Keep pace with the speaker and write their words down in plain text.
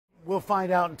we'll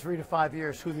find out in 3 to 5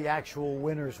 years who the actual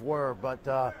winners were.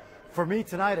 But for me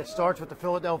tonight, it starts with the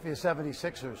Philadelphia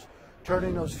 76ers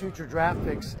turning those future draft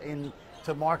picks into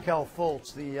Markelle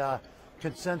Fultz, the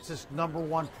consensus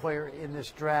 #1 player in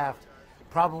this draft,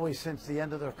 probably since the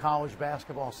end of their college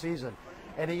basketball season.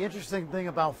 And the interesting thing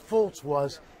about Fultz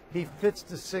was he fits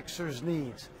the Sixers'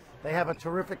 needs. They have a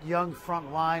terrific young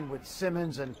front line with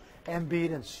Simmons and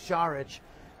Embiid and Saric,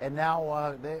 and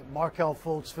now Markelle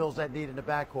Fultz fills that need in the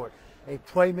backcourt, a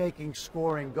playmaking,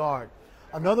 scoring guard.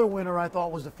 Another winner I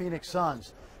thought was the Phoenix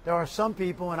Suns. There are some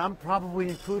people, and I'm probably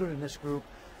included in this group,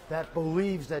 that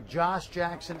believes that Josh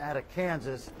Jackson out of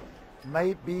Kansas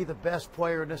may be the best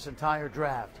player in this entire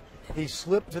draft. He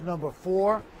slipped to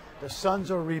 #4. The Suns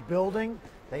are rebuilding.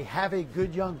 They have a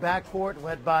good young backcourt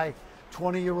led by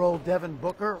 20-year-old Devin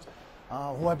Booker,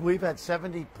 who I believe had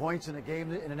 70 points in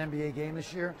an NBA game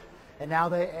this year. And now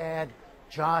they add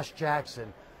Josh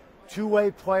Jackson,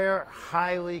 two-way player,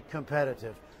 highly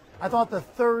competitive. I thought the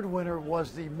third winner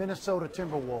was the Minnesota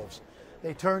Timberwolves.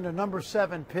 They turned a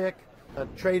 #7 pick,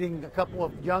 trading a couple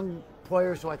of young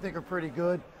players who I think are pretty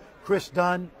good. Chris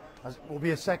Dunn will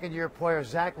be a second-year player.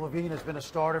 Zach LaVine has been a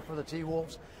starter for the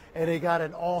T-Wolves. And they got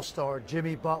an all-star,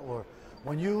 Jimmy Butler.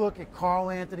 When you look at Karl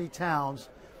Anthony Towns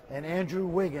and Andrew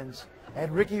Wiggins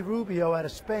and Ricky Rubio out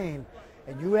of Spain,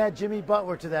 and you add Jimmy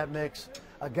Butler to that mix,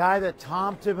 a guy that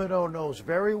Tom Thibodeau knows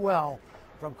very well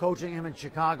from coaching him in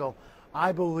Chicago,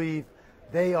 I believe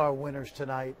they are winners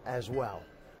tonight as well.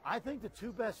 I think the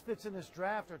two best fits in this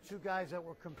draft are two guys that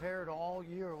were compared all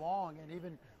year long and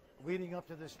even leading up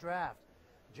to this draft.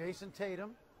 Jason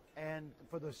Tatum and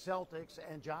for the Celtics,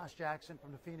 and Josh Jackson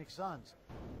from the Phoenix Suns.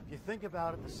 If you think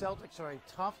about it, the Celtics are a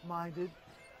tough-minded,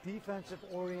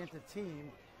 defensive-oriented team,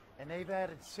 and they've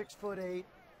added 6'8"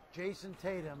 Jason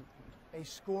Tatum, a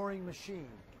scoring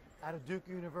machine out of Duke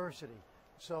University.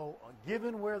 So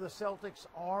given where the Celtics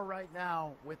are right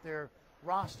now with their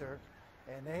roster,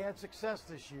 and they had success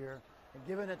this year, and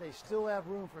given that they still have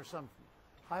room for some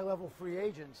high-level free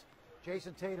agents,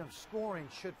 Jason Tatum's scoring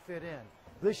should fit in.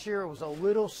 This year it was a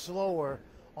little slower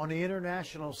on the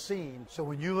international scene. So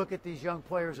when you look at these young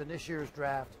players in this year's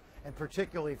draft, and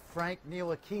particularly Frank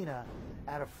Ntilikina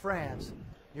out of France,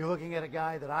 you're looking at a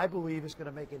guy that I believe is going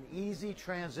to make an easy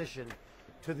transition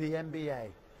to the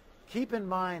NBA. Keep in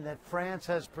mind that France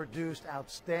has produced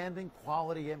outstanding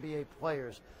quality NBA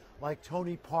players like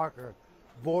Tony Parker,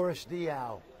 Boris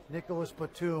Diaw, Nicolas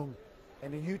Batum,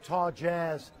 and the Utah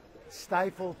Jazz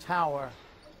Stifle Tower,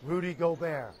 Rudy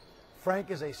Gobert.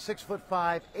 Frank is a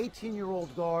 6'5",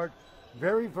 18-year-old guard,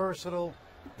 very versatile,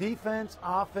 defense,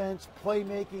 offense,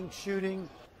 playmaking, shooting,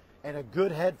 and a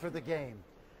good head for the game.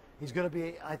 He's going to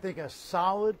be, I think, a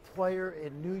solid player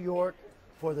in New York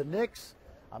for the Knicks.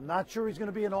 I'm not sure he's going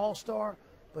to be an all-star,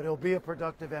 but he'll be a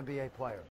productive NBA player.